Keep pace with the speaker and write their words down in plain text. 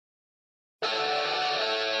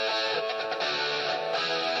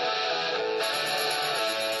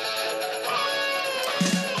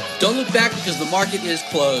Don't look back because the market is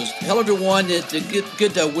closed. Hello, everyone. It's a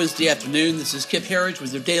good Wednesday afternoon. This is Kip Herriage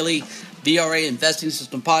with your daily VRA Investing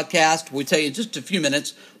System podcast. We'll tell you in just a few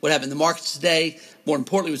minutes what happened in the markets today. More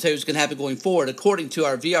importantly, we'll tell you what's going to happen going forward according to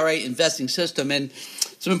our VRA Investing System. And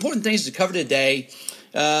some important things to cover today.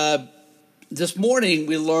 This morning,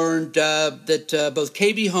 we learned that both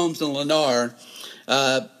KB Homes and Lennar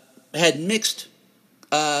had mixed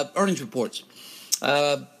earnings reports.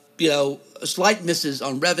 Slight misses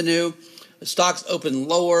on revenue. Stocks opened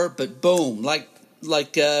lower, but boom, like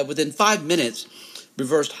within 5 minutes,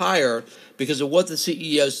 reversed higher because of what the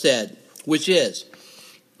CEO said, which is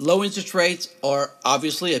low interest rates are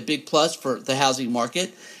obviously a big plus for the housing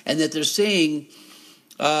market, and that they're seeing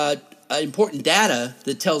important data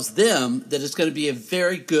that tells them that it's going to be a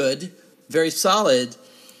very good, very solid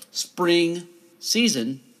spring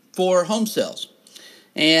season for home sales.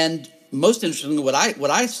 And most interestingly, what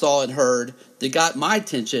I saw and heard that got my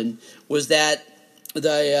attention was that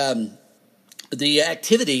the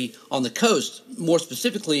activity on the coast, more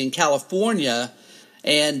specifically in California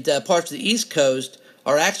and parts of the East Coast,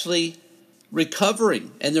 are actually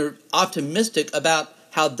recovering, and they're optimistic about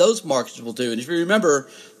how those markets will do. And if you remember,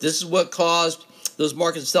 this is what caused those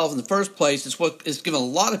markets to sell in the first place. It's what has given a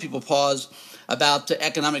lot of people pause about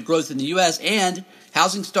economic growth in the U.S. and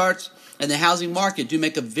housing starts. And the housing market do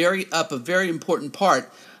make a very important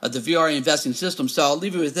part of the VRA investing system. So I'll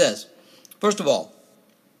leave you with this. First of all,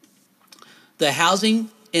 the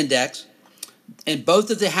housing index and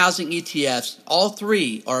both of the housing ETFs, all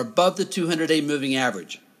three are above the 200-day moving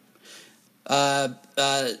average. We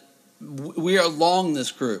are long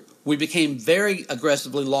this group. We became very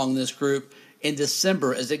aggressively long this group in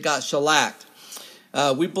December as it got shellacked.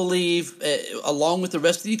 We believe, along with the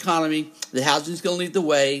rest of the economy, that housing is going to lead the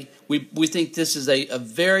way. We think this is a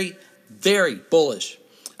very, very bullish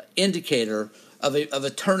indicator of a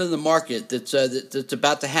turn in the market that's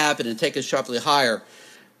about to happen and take us sharply higher.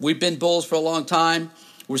 We've been bulls for a long time.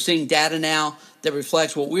 We're seeing data now that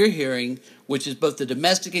reflects what we're hearing, which is both the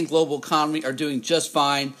domestic and global economy are doing just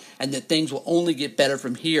fine, and that things will only get better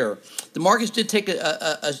from here. The markets did take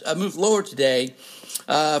a move lower today,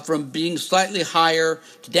 from being slightly higher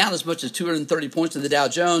to down as much as 230 points in the Dow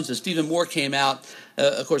Jones as Stephen Moore came out,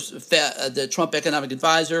 of course, the Trump economic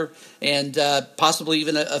advisor, and possibly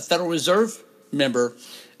even a Federal Reserve member,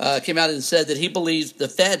 came out and said that he believes the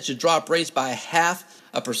Fed should drop rates by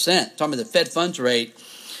 0.5%, talking about the Fed funds rate.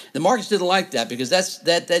 The markets didn't like that because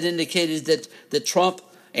that indicated that Trump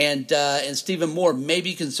and Stephen Moore may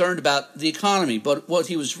be concerned about the economy. But what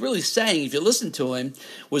he was really saying, if you listen to him,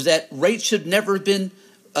 was that rates should never have been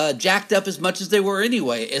jacked up as much as they were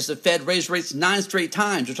anyway, as the Fed raised rates 9 straight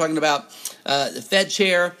times. We're talking about the Fed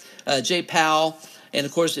chair, Jay Powell, and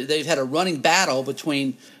of course they've had a running battle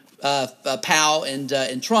between Powell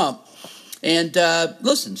and Trump. And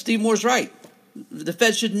listen, Steve Moore's right. The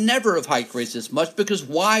Fed should never have hiked rates this much, because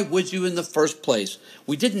why would you in the first place?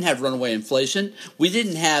 We didn't have runaway inflation. We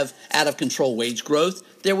didn't have out-of-control wage growth.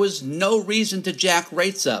 There was no reason to jack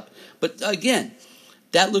rates up. But again,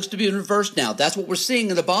 that looks to be in reverse now. That's what we're seeing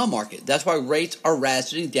in the bond market. That's why rates are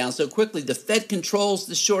ratcheting down so quickly. The Fed controls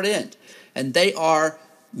the short end, and they are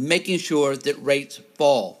making sure that rates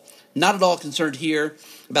fall. Not at all concerned here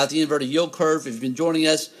about the inverted yield curve. If you've been joining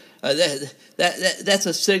us, that's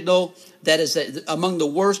a signal that is among the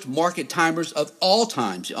worst market timers of all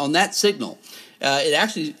times. On that signal, it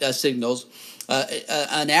actually signals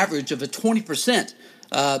an average of a 20%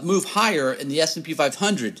 move higher in the S&P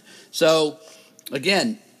 500. So,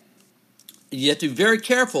 again, you have to be very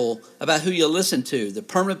careful about who you listen to. The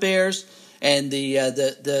perma bears and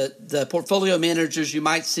the portfolio managers you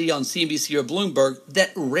might see on CNBC or Bloomberg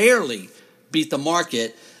that rarely beat the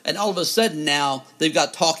market, and all of a sudden now they've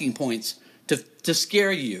got talking points to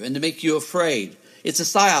scare you and to make you afraid. It's a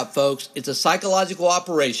psyop, folks. It's a psychological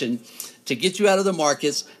operation to get you out of the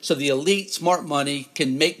markets so the elite smart money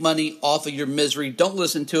can make money off of your misery. Don't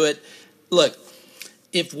listen to it. Look,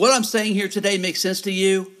 if what I'm saying here today makes sense to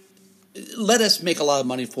you, let us make a lot of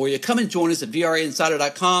money for you. Come and join us at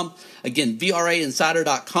VRAinsider.com. Again,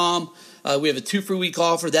 VRAinsider.com. We have a 2 free week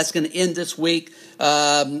offer that's going to end this week.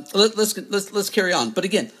 Let's carry on. But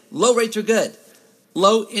again, low rates are good.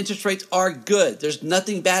 Low interest rates are good. There's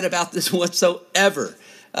nothing bad about this whatsoever.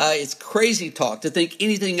 It's crazy talk to think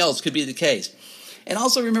anything else could be the case. And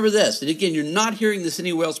also remember this, and again, you're not hearing this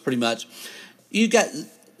anywhere else pretty much. You've got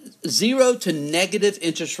 0 to negative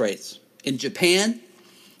interest rates in Japan,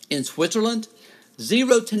 in Switzerland,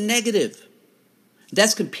 0 to negative.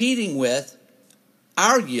 That's competing with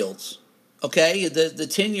our yields. Okay, the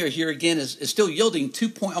 10-year here again is still yielding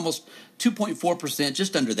almost 2.4%,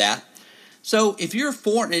 just under that. So if you're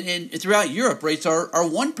foreign, and throughout Europe, rates are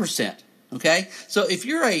 1%. Okay, so if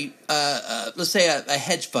you're let's say a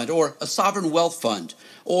hedge fund or a sovereign wealth fund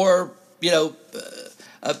or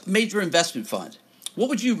a major investment fund, what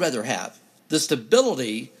would you rather have? The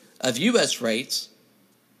stability of U.S. rates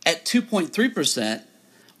at 2.3%,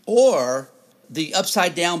 or the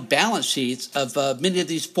upside down balance sheets of many of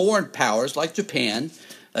these foreign powers like Japan,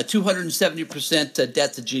 270%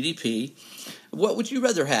 debt to GDP. What would you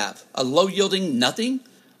rather have? A low yielding nothing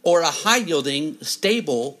or a high yielding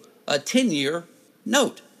stable 10-year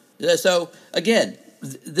note? So again,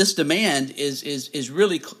 this demand is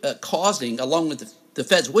really causing, along with the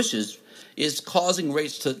Fed's wishes, is causing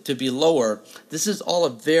rates to be lower. This is all a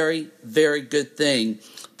very, very good thing.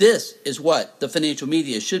 This is what the financial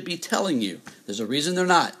media should be telling you. There's a reason they're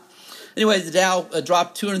not. Anyway, the Dow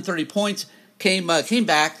dropped 230 points, came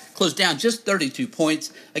back, closed down just 32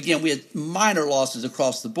 points. Again, we had minor losses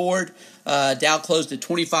across the board. Dow closed at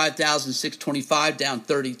 25,625, down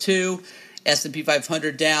 32. S&P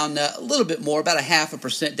 500 down a little bit more, about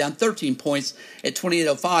 0.5%, down 13 points at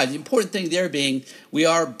 2805. The important thing there being we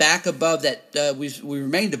are back above that. We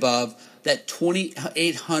remained above that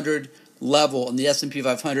 2,800 level on the S&P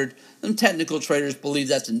 500. Some technical traders believe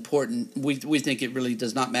that's important. We think it really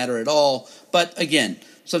does not matter at all. But again,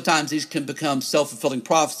 sometimes these can become self-fulfilling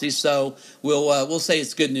prophecies, so we'll say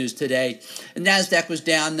it's good news today. And NASDAQ was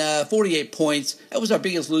down 48 points. That was our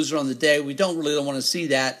biggest loser on the day. We don't want to see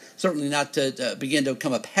that, certainly not to begin to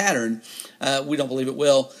become a pattern. We don't believe it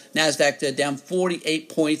will. NASDAQ down 48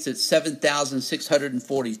 points at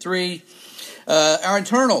 7,643. Our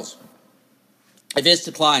internals, advanced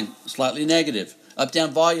decline, slightly negative.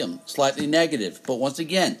 Up-down volume, slightly negative. But once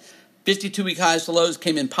again, 52-week highs to lows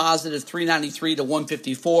came in positive, 393 to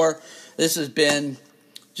 154. This has been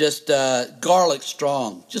just garlic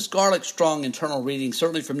strong internal reading,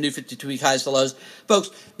 certainly from new 52-week highs to lows. Folks,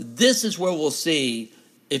 this is where we'll see,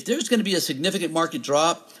 if there's going to be a significant market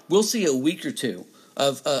drop, we'll see a week or two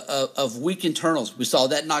of weak internals. We saw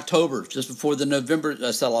that in October, just before the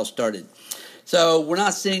November sell-off started. So we're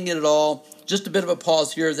not seeing it at all. Just a bit of a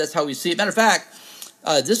pause here. That's how we see it. Matter of fact,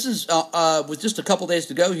 this is with just a couple days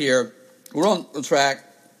to go here, we're on track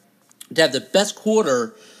to have the best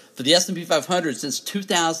quarter for the S&P 500 since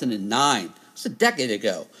 2009. It's a decade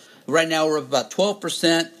ago. Right now we're up about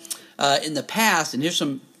 12%. In the past, and here's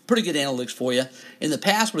some pretty good analytics for you. In the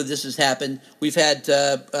past where this has happened, we've had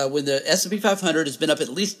when the S&P 500 has been up at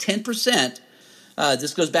least 10%.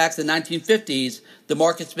 This goes back to the 1950s. The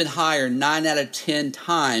market's been higher 9 out of 10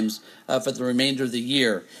 times for the remainder of the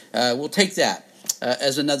year. We'll take that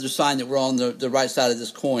as another sign that we're on the right side of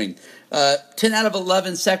this coin. 10 out of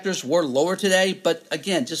 11 sectors were lower today, but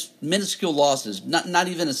again, just minuscule losses. Not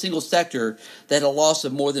even a single sector that had a loss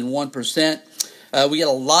of more than 1%. We got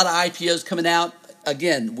a lot of IPOs coming out.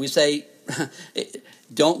 Again, we say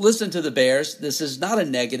don't listen to the bears. This is not a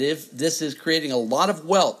negative. This is creating a lot of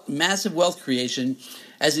wealth, massive wealth creation,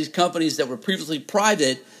 as these companies that were previously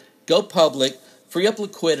private go public, free up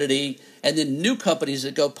liquidity, and then new companies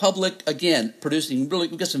that go public, again, producing really,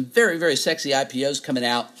 we've got some very, very sexy IPOs coming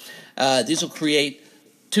out. These will create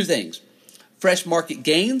two things: fresh market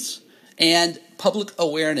gains and public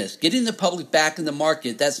awareness, getting the public back in the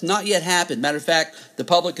market. That's not yet happened. Matter of fact, the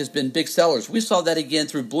public has been big sellers. We saw that again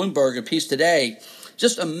through Bloomberg, a piece today.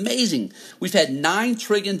 Just amazing. We've had $9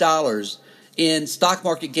 trillion in stock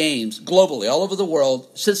market gains globally, all over the world,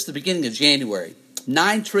 since the beginning of January.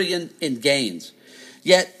 $9 trillion in gains.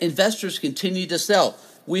 Yet investors continue to sell.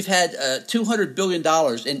 We've had $200 billion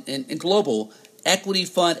in global equity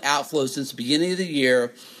fund outflows since the beginning of the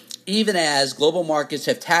year, even as global markets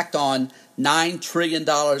have tacked on $9 trillion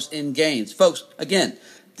in gains. Folks, again,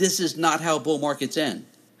 this is not how bull markets end.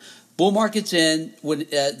 Bull markets end when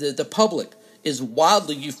the public is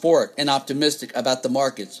wildly euphoric and optimistic about the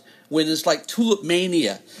markets, when it's like tulip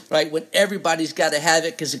mania, right? When everybody's got to have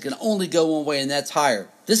it because it can only go one way, and that's higher.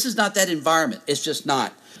 This is not that environment. It's just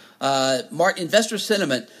not. Investor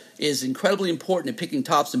sentiment is incredibly important in picking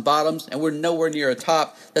tops and bottoms, and we're nowhere near a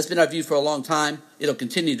top. That's been our view for a long time. It'll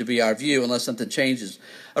continue to be our view unless something changes.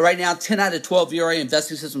 Right now, 10 out of 12 VRA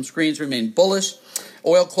investing system screens remain bullish.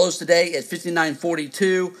 Oil closed today at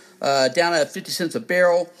 $59.42, down at 50 cents a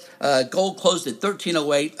barrel. Gold closed at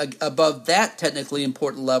 $13.08, above that technically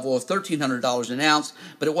important level of $1,300 an ounce,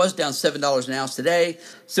 but it was down $7 an ounce today.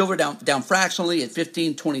 Silver down fractionally at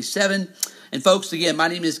 $15.27. And folks, again, my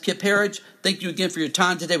name is Kip Herriage. Thank you again for your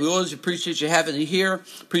time today. We always appreciate you having me here.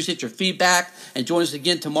 Appreciate your feedback. And join us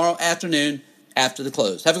again tomorrow afternoon after the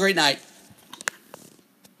close. Have a great night.